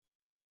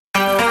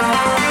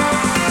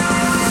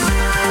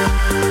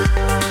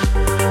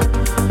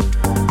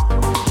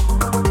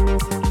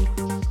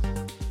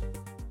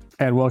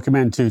And welcome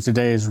into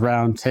today's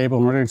roundtable.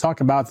 And we're going to talk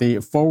about the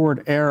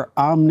Forward Air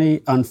Omni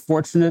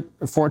fortunate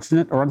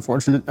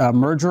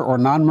merger or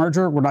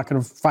non-merger. We're not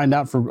going to find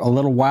out for a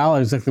little while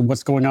exactly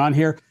what's going on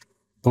here,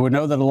 but we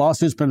know that a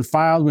lawsuit's been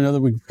filed. We know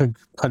that we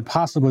could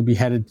possibly be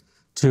headed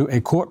to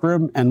a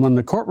courtroom. And when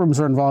the courtrooms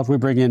are involved, we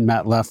bring in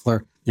Matt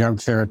Leffler, the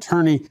Armchair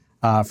attorney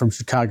from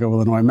Chicago,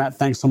 Illinois. Matt,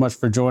 thanks so much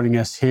for joining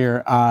us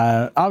here.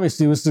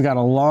 Obviously, this has got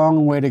a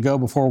long way to go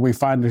before we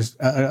find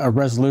a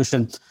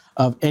resolution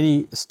of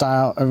any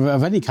style,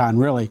 of any kind,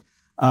 really.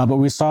 But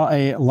we saw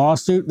a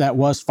lawsuit that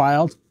was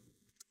filed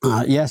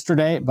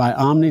yesterday by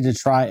Omni to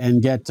try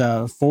and get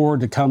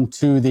Forward to come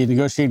to the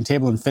negotiating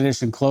table and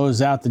finish and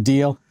close out the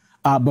deal.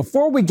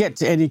 Before we get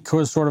to any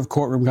sort of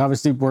courtroom,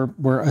 obviously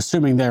we're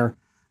assuming there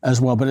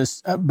as well, but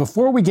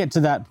before we get to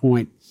that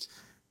point,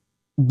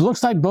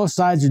 looks like both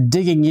sides are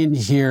digging in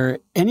here.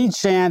 Any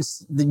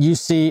chance that you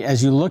see,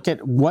 as you look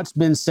at what's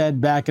been said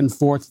back and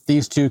forth,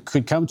 these two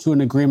could come to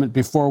an agreement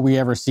before we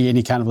ever see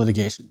any kind of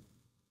litigation?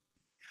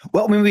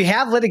 Well, I mean, we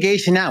have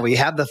litigation now. We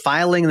have the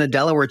filing in the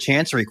Delaware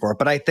Chancery Court,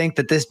 but I think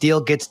that this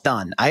deal gets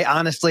done. I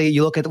honestly,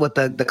 you look at what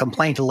the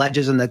complaint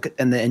alleges and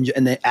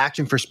the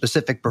action for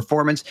specific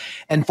performance,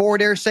 and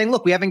Forward Air is saying,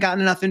 look, we haven't gotten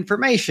enough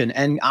information.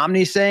 And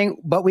Omni's saying,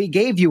 but we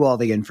gave you all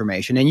the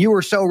information and you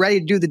were so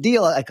ready to do the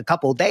deal like a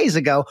couple of days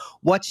ago.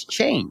 What's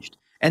changed?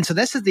 And so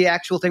this is the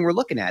actual thing we're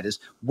looking at is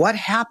what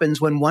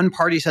happens when one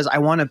party says, I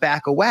want to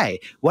back away?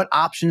 What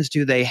options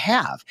do they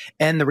have?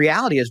 And the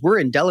reality is we're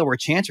in Delaware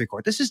Chancery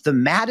Court. This is the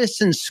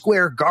Madison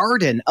Square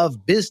Garden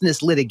of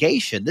business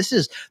litigation. This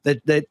is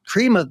the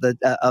cream of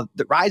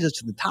that rises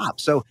to the top.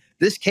 So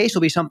this case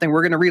will be something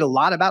we're going to read a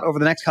lot about over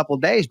the next couple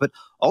of days. But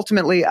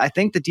ultimately, I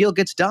think the deal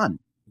gets done.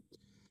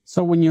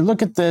 So when you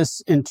look at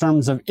this in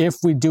terms of if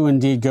we do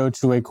indeed go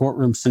to a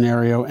courtroom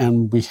scenario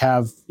and we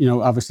have,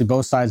 obviously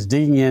both sides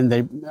digging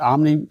in,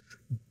 Omni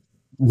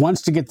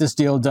wants to get this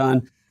deal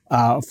done.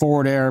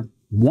 Forward Air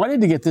wanted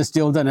to get this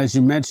deal done, as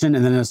you mentioned,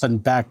 and then all of a sudden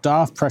backed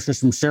off,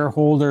 pressures from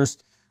shareholders.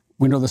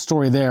 We know the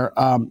story there.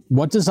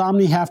 What does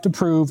Omni have to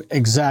prove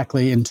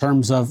exactly in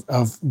terms of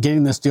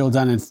getting this deal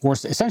done and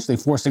essentially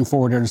forcing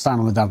Forward Air to sign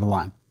on the dotted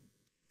line?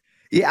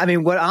 Yeah, I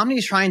mean, what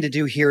Omni's trying to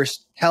do here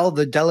is tell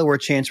the Delaware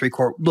Chancery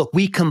Court, look,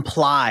 we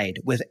complied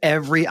with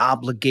every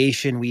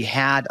obligation we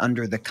had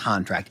under the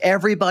contract.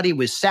 Everybody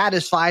was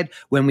satisfied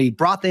when we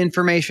brought the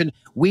information.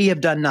 We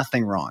have done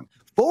nothing wrong.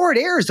 Forward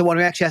Air is the one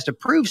who actually has to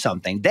prove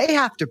something. They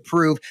have to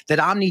prove that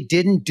Omni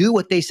didn't do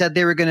what they said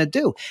they were going to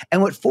do.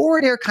 And what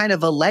Forward Air kind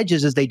of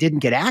alleges is they didn't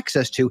get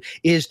access to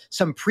is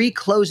some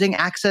pre-closing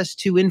access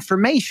to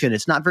information.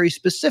 It's not very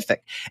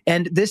specific.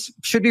 And this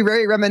should be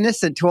very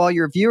reminiscent to all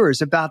your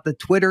viewers about the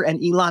Twitter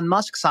and Elon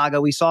Musk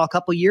saga we saw a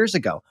couple years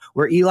ago,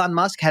 where Elon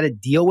Musk had a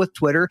deal with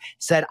Twitter,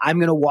 said, I'm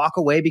going to walk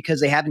away because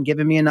they haven't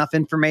given me enough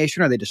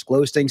information or they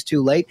disclosed things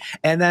too late.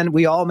 And then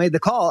we all made the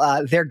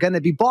call. They're going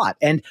to be bought.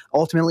 And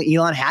ultimately,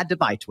 Elon had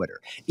to buy Twitter,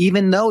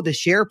 even though the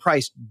share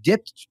price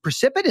dipped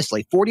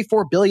precipitously,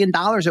 $44 billion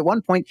at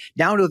one point,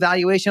 down to a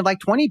valuation of like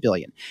 $20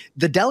 billion.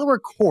 The Delaware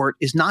court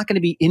is not going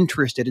to be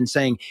interested in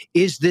saying,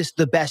 is this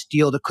the best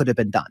deal that could have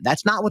been done?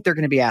 That's not what they're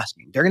going to be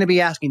asking. They're going to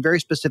be asking very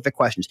specific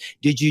questions.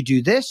 Did you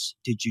do this?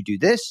 Did you do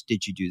this?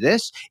 Did you do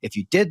this? If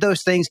you did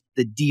those things,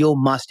 the deal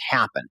must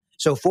happen.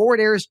 So Forward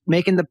Air is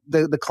making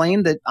the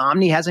claim that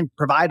Omni hasn't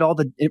provided all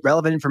the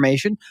relevant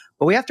information.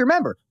 But we have to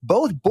remember,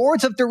 both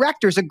boards of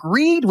directors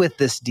agreed with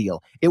this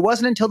deal. It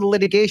wasn't until the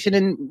litigation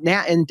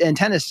in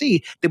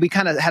Tennessee that we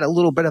kind of had a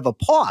little bit of a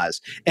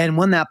pause. And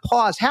when that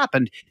pause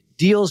happened,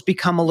 deals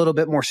become a little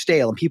bit more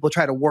stale and people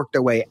try to work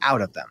their way out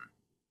of them.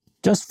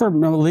 Just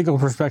from a legal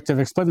perspective,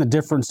 explain the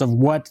difference of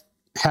what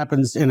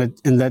happens in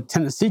the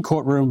Tennessee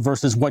courtroom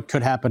versus what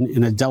could happen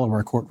in a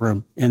Delaware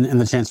courtroom in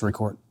the Chancery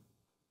Court.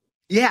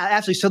 Yeah,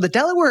 absolutely. So the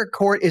Delaware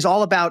court is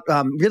all about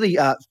really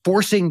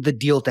forcing the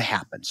deal to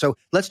happen. So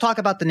let's talk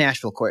about the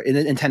Nashville court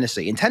in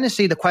Tennessee. In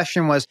Tennessee, the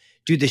question was,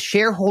 do the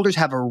shareholders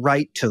have a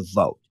right to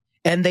vote?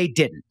 And they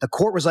didn't. The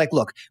court was like,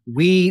 look,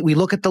 we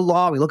look at the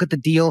law, we look at the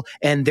deal,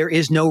 and there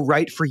is no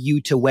right for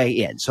you to weigh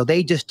in. So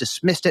they just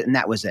dismissed it, and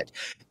that was it.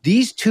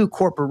 These two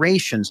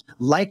corporations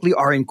likely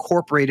are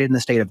incorporated in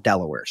the state of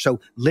Delaware. So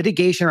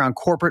litigation around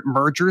corporate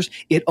mergers,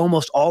 it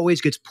almost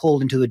always gets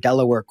pulled into the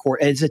Delaware court,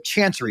 and it's a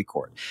chancery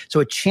court. So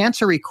a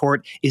chancery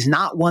court is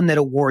not one that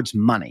awards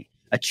money.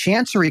 A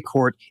chancery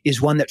court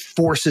is one that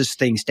forces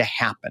things to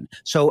happen.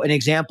 So an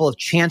example of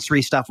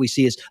chancery stuff we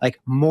see is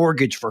like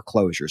mortgage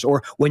foreclosures,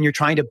 or when you're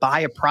trying to buy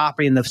a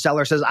property and the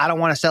seller says, I don't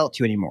want to sell it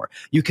to you anymore.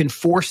 You can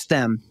force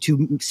them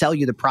to sell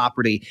you the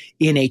property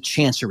in a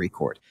chancery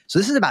court. So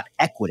this is about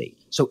equity.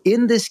 So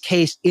in this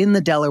case, in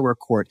the Delaware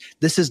court,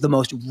 this is the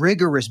most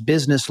rigorous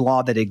business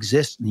law that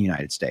exists in the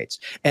United States.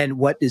 And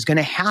what is going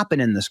to happen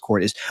in this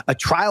court is a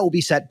trial will be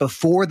set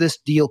before this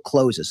deal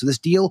closes. So this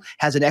deal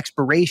has an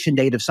expiration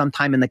date of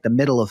sometime in like the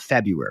middle of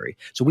February.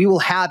 So we will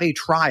have a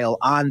trial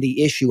on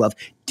the issue of,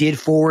 did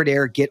Forward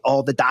Air get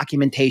all the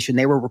documentation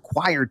they were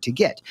required to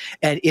get?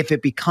 And if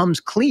it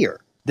becomes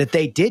clear that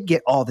they did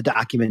get all the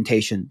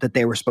documentation that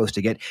they were supposed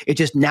to get, it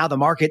just now the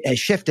market has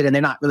shifted and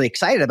they're not really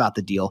excited about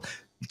the deal,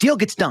 deal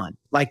gets done.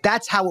 Like,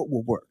 that's how it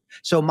will work.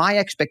 So my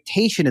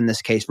expectation in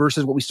this case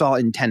versus what we saw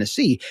in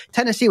Tennessee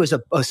was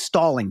a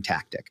stalling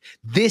tactic.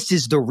 This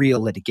is the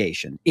real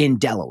litigation in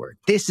Delaware.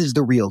 This is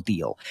the real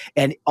deal.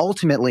 And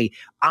ultimately,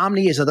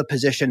 Omni is of the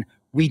position,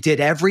 we did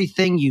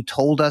everything you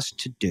told us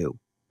to do.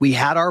 We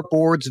had our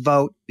boards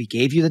vote. We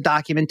gave you the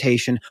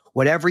documentation.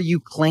 Whatever you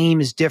claim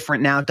is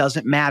different now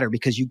doesn't matter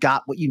because you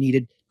got what you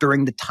needed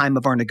during the time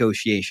of our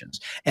negotiations.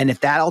 And if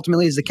that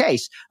ultimately is the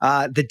case,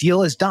 the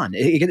deal is done.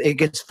 It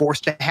gets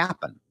forced to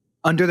happen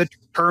under the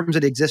terms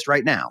that exist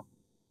right now.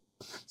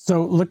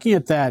 So looking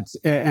at that,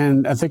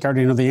 and I think I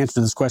already know the answer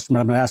to this question, but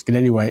I'm going to ask it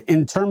anyway.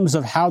 In terms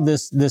of how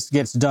this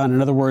gets done,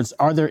 in other words,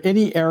 are there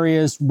any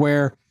areas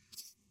where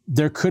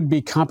there could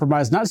be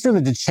compromise, not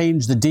necessarily to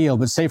change the deal,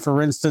 but say,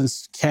 for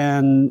instance,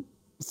 can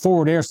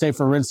Forward Air say,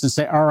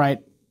 all right,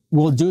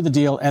 we'll do the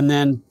deal, and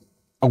then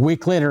a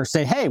week later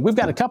say, hey, we've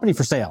got a company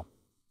for sale?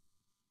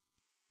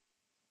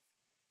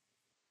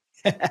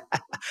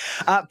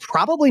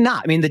 Probably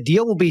not. I mean, the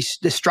deal will be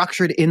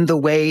structured in the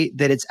way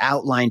that it's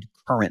outlined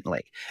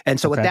currently. And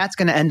so what that's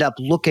going to end up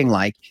looking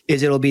like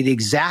is it'll be the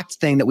exact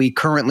thing that we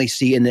currently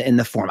see in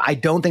the form. I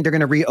don't think they're going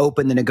to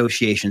reopen the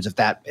negotiations, if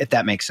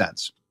that makes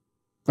sense.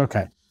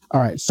 Okay. All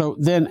right. So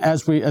then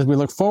as we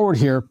look forward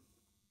here,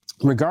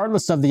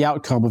 regardless of the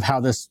outcome of how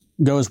this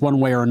goes one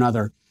way or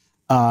another,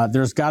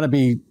 there's got to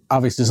be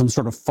obviously some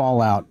sort of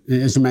fallout.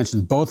 As you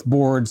mentioned, both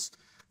boards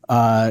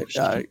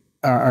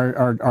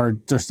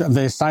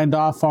they signed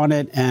off on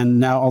it, and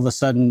now all of a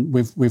sudden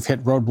we've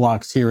hit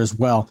roadblocks here as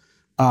well.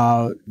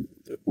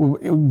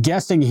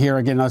 Guessing here,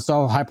 again, it's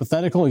all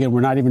hypothetical. Again,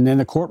 we're not even in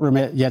the courtroom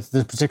yet at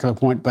this particular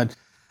point, but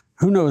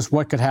who knows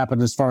what could happen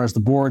as far as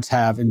the boards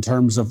have in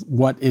terms of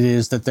what it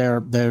is that they're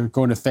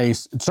going to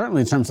face,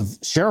 certainly in terms of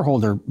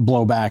shareholder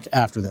blowback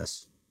after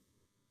this.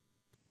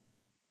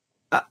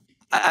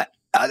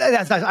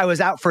 I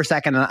was out for a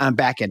second and I'm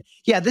back in.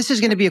 Yeah, this is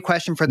going to be a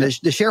question for the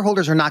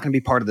shareholders are not going to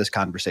be part of this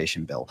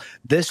conversation, Bill.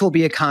 This will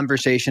be a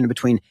conversation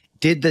between,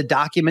 did the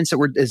documents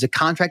is a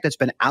contract that's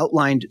been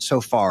outlined so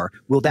far,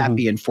 will that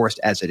be enforced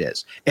as it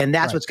is? And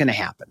that's what's going to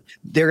happen.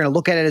 They're going to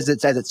look at it as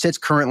it sits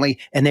currently,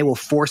 and they will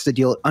force the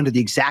deal under the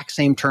exact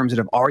same terms that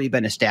have already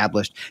been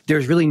established.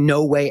 There's really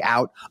no way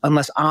out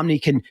unless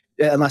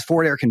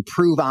Forward Air can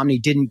prove Omni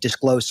didn't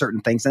disclose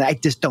certain things. And I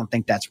just don't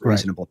think that's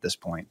reasonable at this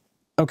point.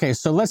 Okay,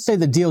 so let's say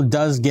the deal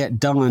does get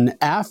done.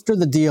 After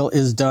the deal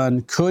is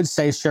done, could,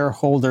 say,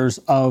 shareholders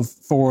of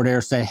Forward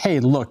Air say, hey,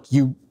 look,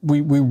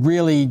 we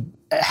really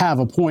have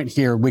a point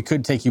here. We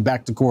could take you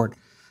back to court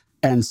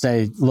and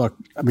say, look,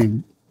 I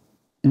mean,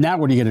 now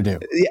what are you going to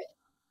do?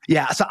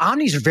 Yeah. So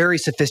Omni's a very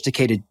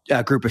sophisticated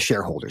group of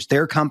shareholders.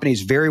 Their company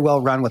is very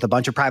well run with a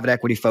bunch of private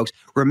equity folks.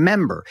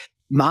 Remember,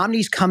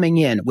 Omni's coming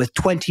in with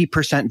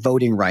 20%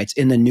 voting rights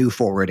in the new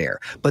Forward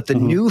Air, but the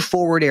new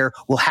Forward Air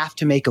will have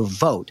to make a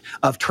vote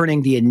of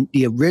turning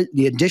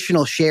the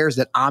additional shares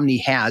that Omni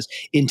has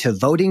into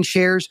voting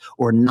shares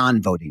or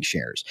non-voting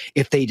shares.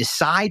 If they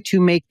decide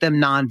to make them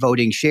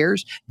non-voting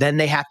shares, then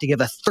they have to give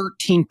a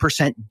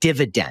 13%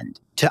 dividend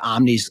to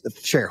Omni's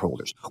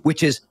shareholders,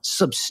 which is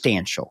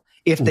substantial.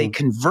 If they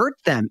convert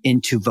them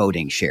into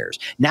voting shares,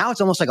 now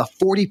it's almost like a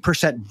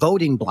 40%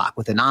 voting block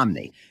within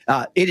Omni.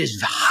 It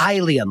is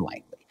highly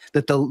unlikely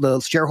that the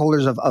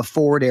shareholders of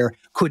Forward Air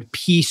could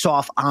piece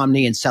off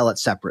Omni and sell it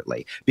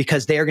separately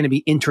because they are going to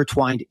be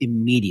intertwined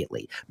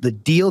immediately. The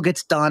deal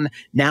gets done.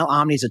 Now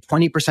Omni is a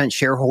 20%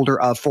 shareholder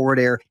of Forward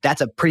Air.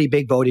 That's a pretty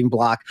big voting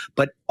block.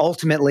 But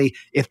ultimately,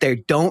 if they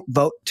don't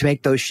vote to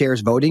make those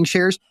shares voting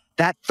shares,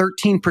 that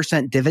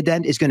 13%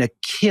 dividend is going to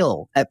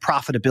kill at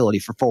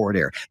profitability for Forward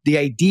Air. The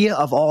idea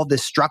of all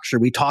this structure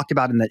we talked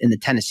about in the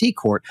Tennessee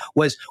court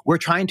was we're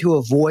trying to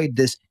avoid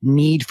this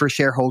need for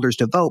shareholders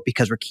to vote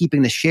because we're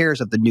keeping the shares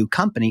of the new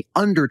company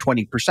under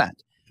 20%.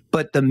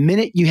 But the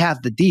minute you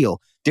have the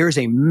deal, there is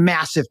a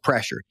massive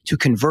pressure to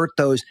convert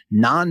those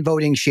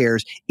non-voting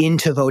shares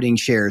into voting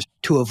shares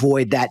to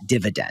avoid that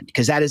dividend,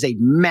 because that is a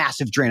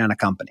massive drain on a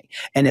company.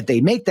 And if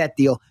they make that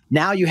deal,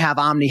 now you have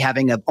Omni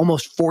having an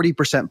almost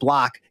 40%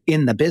 block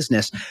in the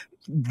business.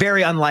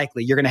 Very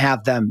unlikely you're going to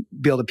have them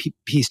be able to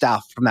piece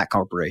out from that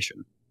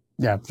corporation.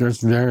 Yeah,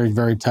 there's very,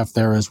 very tough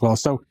there as well.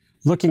 So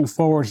looking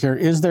forward here,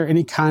 is there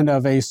any kind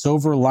of a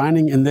silver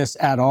lining in this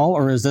at all?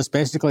 Or is this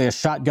basically a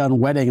shotgun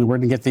wedding and we're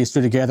going to get these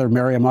two together,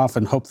 marry them off,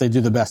 and hope they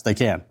do the best they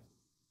can?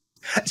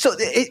 So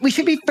we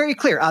should be very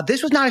clear.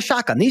 This was not a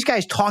shotgun. These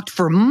guys talked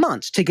for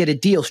months to get a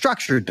deal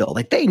structured, Bill.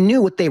 Like, they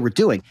knew what they were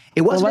doing.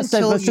 It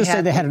wasn't let's just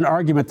say they had an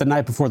argument the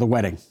night before the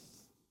wedding.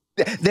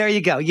 There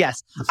you go.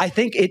 Yes. I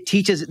think it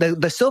teaches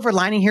the silver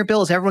lining here,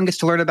 Bill, is everyone gets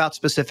to learn about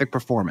specific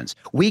performance.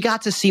 We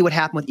got to see what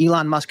happened with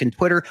Elon Musk and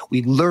Twitter.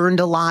 We learned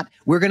a lot.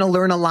 We're going to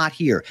learn a lot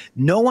here.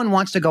 No one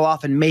wants to go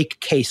off and make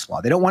case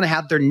law. They don't want to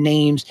have their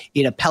names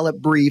in appellate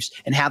briefs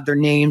and have their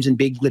names in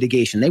big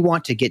litigation. They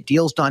want to get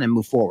deals done and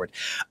move forward.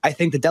 I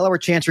think the Delaware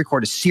Chancery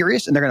Court is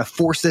serious, and they're going to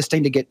force this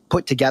thing to get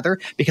put together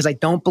because I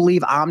don't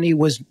believe Omni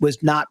was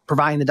not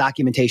providing the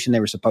documentation they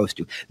were supposed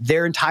to.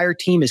 Their entire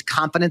team is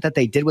confident that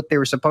they did what they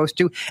were supposed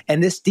to.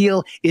 And this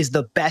deal is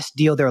the best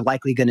deal they're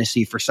likely going to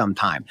see for some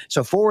time.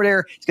 So Forward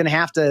Air is going to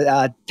have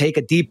to take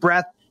a deep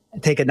breath,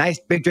 take a nice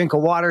big drink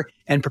of water,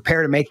 and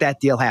prepare to make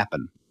that deal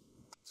happen.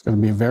 It's going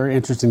to be very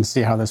interesting to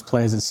see how this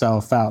plays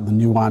itself out, the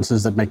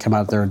nuances that may come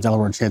out there in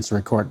Delaware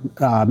Chancery Court.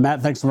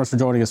 Matt, thanks so much for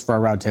joining us for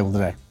our roundtable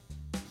today.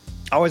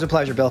 Always a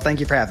pleasure, Bill. Thank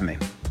you for having me.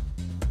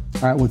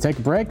 All right, we'll take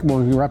a break. We'll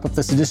wrap up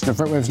this edition of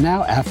FreightWaves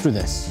Now after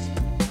this.